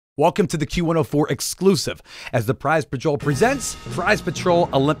Welcome to the Q104 exclusive as the Prize Patrol presents Prize Patrol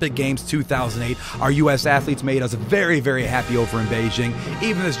Olympic Games 2008. Our U.S. athletes made us very, very happy over in Beijing.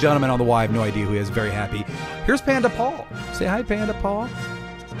 Even this gentleman on the wall, I have no idea who he is, very happy. Here's Panda Paul. Say hi, Panda Paul.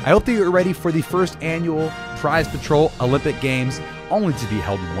 I hope that you're ready for the first annual Prize Patrol Olympic Games, only to be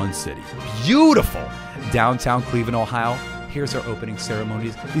held in one city. Beautiful! Downtown Cleveland, Ohio. Here's our opening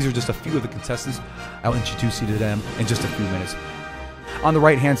ceremonies. These are just a few of the contestants. I'll introduce you to them in just a few minutes. On the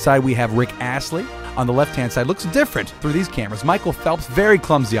right-hand side, we have Rick Astley. On the left-hand side, looks different through these cameras. Michael Phelps, very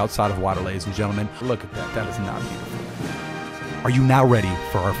clumsy outside of water, ladies and gentlemen. Look at that. That is not beautiful. Are you now ready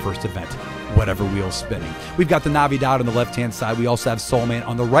for our first event? Whatever wheel's spinning. We've got the Navidad on the left-hand side. We also have Soul Man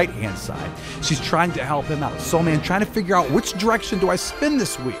on the right-hand side. She's trying to help him out. Soul Man trying to figure out which direction do I spin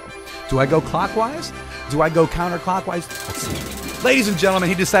this wheel? Do I go clockwise? Do I go counterclockwise? Let's see. Ladies and gentlemen,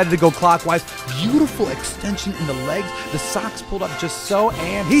 he decided to go clockwise. Beautiful extension in the legs. The socks pulled up just so,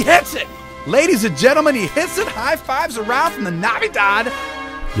 and he hits it. Ladies and gentlemen, he hits it. High fives around from the Navidad.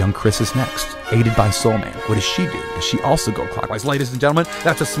 Young Chris is next, aided by Soul Man. What does she do? Does she also go clockwise? Ladies and gentlemen,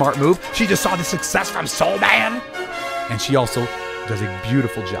 that's a smart move. She just saw the success from Soul Man. And she also does a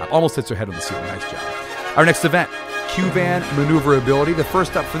beautiful job. Almost hits her head on the ceiling. Nice job. Our next event, Q-Van maneuverability. The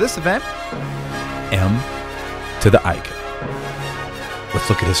first up for this event, M to the Ica. Let's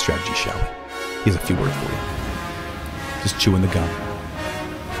look at his strategy, shall we? He has a few words for you. Just chewing the gum.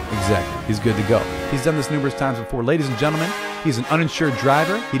 Exactly. He's good to go. He's done this numerous times before. Ladies and gentlemen, he's an uninsured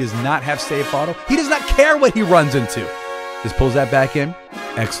driver. He does not have safe auto. He does not care what he runs into. Just pulls that back in.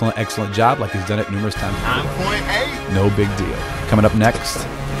 Excellent, excellent job, like he's done it numerous times before. 9.8. No big deal. Coming up next,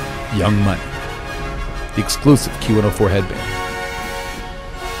 Young Money. The exclusive Q104 headband.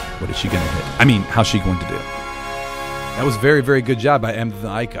 What is she going to hit? I mean, how's she going to do? That was very, very good job by M to the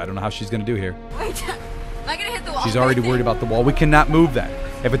Ica. I don't know how she's going to do here. Wait, am I going to hit the wall? She's already worried about the wall. We cannot move that.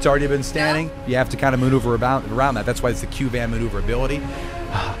 If it's already been standing, you have to kind of maneuver around that. That's why it's the Q-Van maneuverability.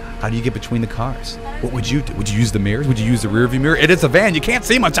 How do you get between the cars? What would you do? Would you use the mirrors? Would you use the rear view mirror? It is a van. You can't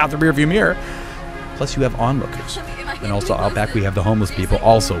see much out the rear view mirror. Plus, you have onlookers. And also out back, we have the homeless people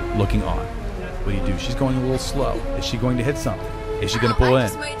also looking on. What do? She's going a little slow. Is she going to hit something? Is she going to pull in?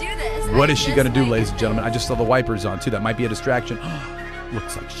 What is she going to do, ladies and gentlemen? I just saw the wipers on, too. That might be a distraction.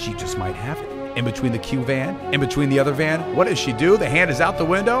 Looks like she just might have it. In between the Q-Van, in between the other van. What does she do? The hand is out the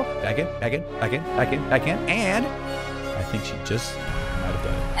window. Back in, back in, back in, back in, back in. And I think she just might have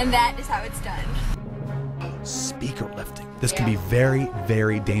done it. And that is how it's done. Speaker lifting. This can be very,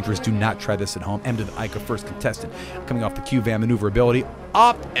 very dangerous. Do not try this at home. M to the Ica, first contestant. Coming off the Q-Van maneuverability.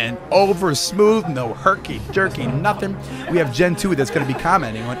 Up and over, smooth, no herky-jerky, nothing. We have Jen 2 that's going to be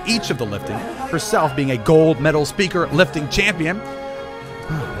commenting on each of the lifting. Herself being a gold medal speaker lifting champion. Oh,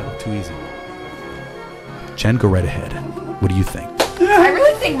 that looked too easy. Jen, go right ahead. What do you think? I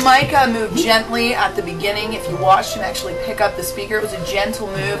really think Micah moved gently at the beginning. If you watched him actually pick up the speaker, it was a gentle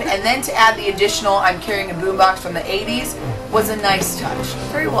move. And then to add the additional, I'm carrying a boombox from the 80s, was a nice touch.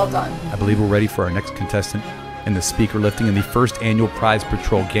 Very well done. I believe we're ready for our next contestant in the speaker lifting in the first annual Prize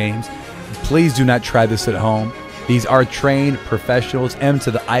Patrol Games. Please do not try this at home. These are trained professionals. M to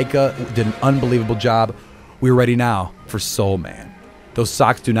the Ica did an unbelievable job. We're ready now for Soul Man. Those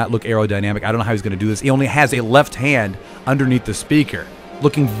socks do not look aerodynamic. I don't know how he's going to do this. He only has a left hand underneath the speaker.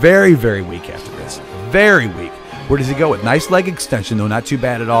 Looking very, very weak after this. Very weak. Where does he go with? Nice leg extension, though. Not too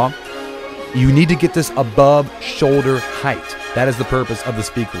bad at all. You need to get this above shoulder height. That is the purpose of the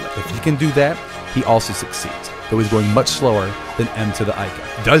speaker lift. If he can do that, he also succeeds. Though he's going much slower than M to the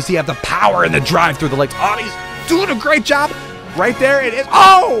Ica. Does he have the power and the drive through the legs? Oh, he's doing a great job. Right there it is.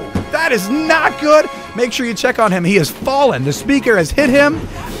 Oh, that is not good. Make sure you check on him. He has fallen. The speaker has hit him.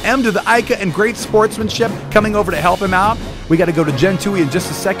 M to the Ica and great sportsmanship coming over to help him out. We got to go to Jen Tui in just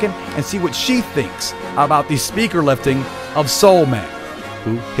a second and see what she thinks about the speaker lifting of Soul Man,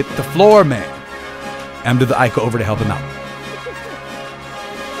 who hit the floor man. M to the Ica over to help him out.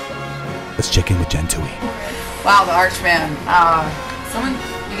 Let's check in with Jen Tui. Wow, the Archman.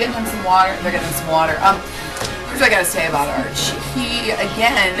 You getting him some water? They're getting him some water. Here's what I gotta say about Arch. He,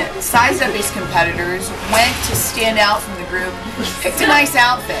 again, sized up his competitors, went to stand out from the group, picked a nice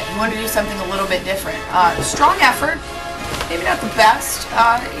outfit. He wanted to do something a little bit different. Strong effort, maybe not the best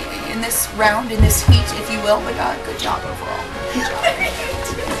in this round, in this heat, if you will, but good job overall. Good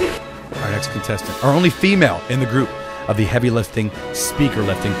job. Our next contestant, our only female in the group of the heavy lifting, speaker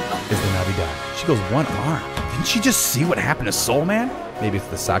lifting, is the Navidad. She goes one arm. Didn't she just see what happened to Soul Man? Maybe it's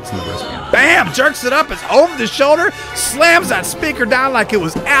the socks and the wristband. Bam! Jerks it up. It's over the shoulder. Slams that speaker down like it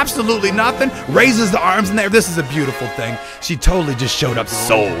was absolutely nothing. Raises the arms in there. This is a beautiful thing. She totally just showed up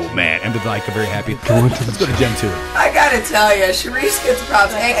so, man. And like very happy. Let's go to Gen 2. I gotta tell you, Charisse gets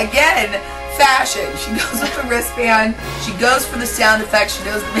props. Hey, again, fashion. She goes with the wristband. She goes for the sound effects. She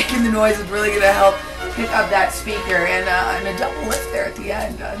knows that making the noise is really gonna help pick up that speaker, and a double lift there at the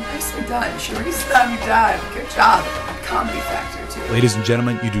end. Nicely done. Charisse, love you, done. Good job. Comedy factor, too. Ladies and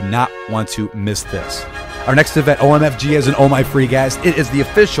gentlemen, you do not want to miss this. Our next event, OMFG, is an Oh My Free Gas. It is the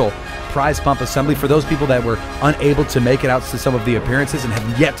official prize pump assembly for those people that were unable to make it out to some of the appearances and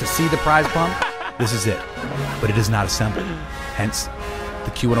have yet to see the prize pump. This is it, but it is not assembled. Hence,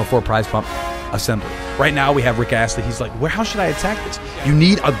 the Q104 prize pump assembly. Right now, we have Rick Astley. He's like, how should I attack this? You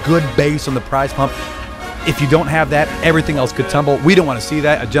need a good base on the prize pump. If you don't have that, everything else could tumble. We don't want to see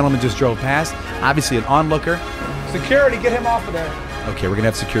that. A gentleman just drove past. Obviously, an onlooker. Security, get him off of there. Okay, we're going to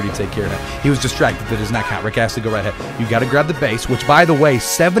have security take care of that. He was distracted. That does not count. Rick Astley, go right ahead. You got to grab the base, which, by the way,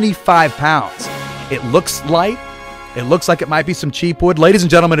 75 pounds. It looks light. It looks like it might be some cheap wood. Ladies and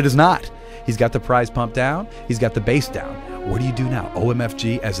gentlemen, it is not. He's got the prize pump down. He's got the base down. What do you do now?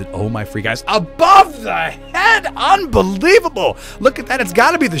 OMFG as an Oh My Free Guys. Above the head. Unbelievable. Look at that. It's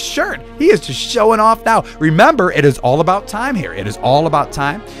got to be the shirt. He is just showing off now. Remember, it is all about time here. It is all about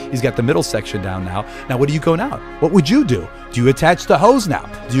time. He's got the middle section down now. Now, what do you go now? What would you do? Do you attach the hose now?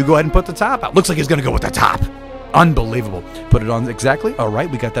 Do you go ahead and put the top out? Looks like he's going to go with the top. Unbelievable. Put it on exactly. All right,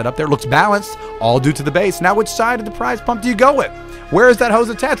 we got that up there. Looks balanced. All due to the base. Now, which side of the prize pump do you go with? Where is that hose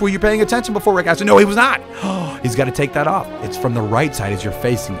attached? Were you paying attention before, Rick Astley? No, he was not. He's got to take that off. It's from the right side as you're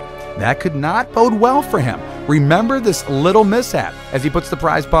facing it. That could not bode well for him. Remember this little mishap. As he puts the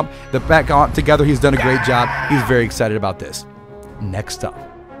prize pump, the back on together, he's done a great job. He's very excited about this. Next up,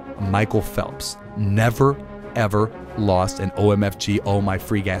 Michael Phelps. Never, ever lost an OMFG Oh My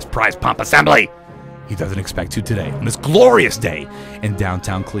Free Gas prize pump assembly. He doesn't expect to today, on this glorious day in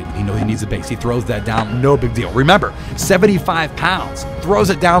downtown Cleveland. He knows he needs a base. He throws that down, no big deal. Remember, 75 pounds, throws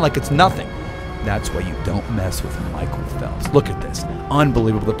it down like it's nothing. That's why you don't mess with Michael Phelps. Look at this.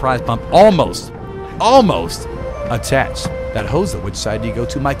 Unbelievable. The prize pump almost attached. That hose, which side do you go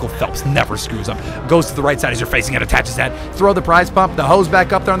to? Michael Phelps never screws up. Goes to the right side as you're facing it, attaches that. Throw the prize pump, the hose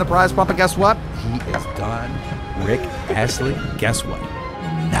back up there on the prize pump, and guess what? He is done. Rick Astley, guess what?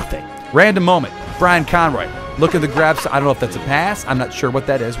 Nothing. Random moment. Brian Conroy, look at the grabs. I don't know if that's a pass. I'm not sure what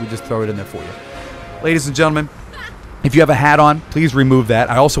that is. We just throw it in there for you. Ladies and gentlemen, if you have a hat on, please remove that.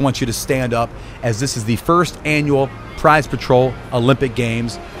 I also want you to stand up, as this is the first annual Prize Patrol Olympic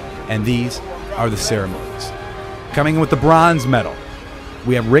Games, and these are the ceremonies. Coming in with the bronze medal,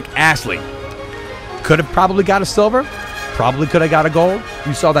 we have Rick Astley. Could have probably got a silver. Probably could have got a gold.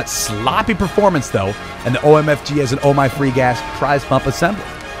 You saw that sloppy performance, though, and the OMFG as an Oh My Free Gas prize pump assembly.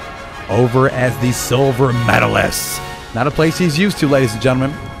 Over as the silver medalist. Not a place he's used to, ladies and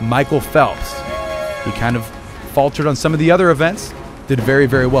gentlemen. Michael Phelps. He kind of faltered on some of the other events. Did very,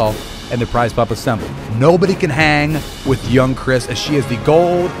 very well in the prize pump assembly. Nobody can hang with young Chris, as she is the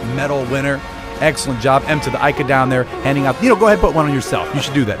gold medal winner. Excellent job. M to the Ica down there, handing out. Go ahead and put one on yourself. You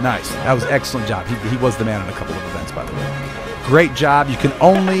should do that. Nice. That was excellent job. He was the man in a couple of events, by the way. Great job. You can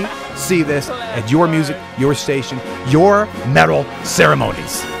only see this at your music, your station, your medal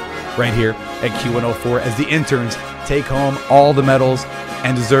ceremonies. Right here at Q104 as the interns take home all the medals,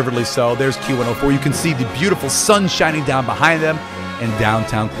 and deservedly so. There's Q104. You can see the beautiful sun shining down behind them in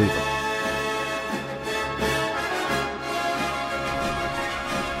downtown Cleveland.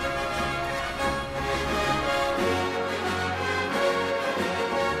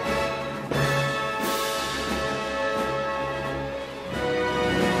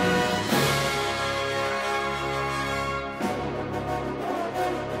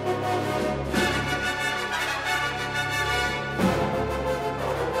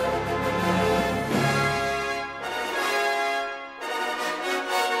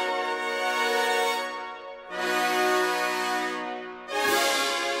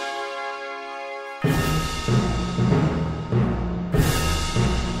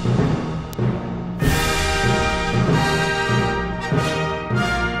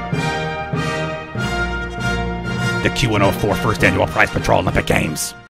 The Q104 First Annual Prize Patrol Olympic Games.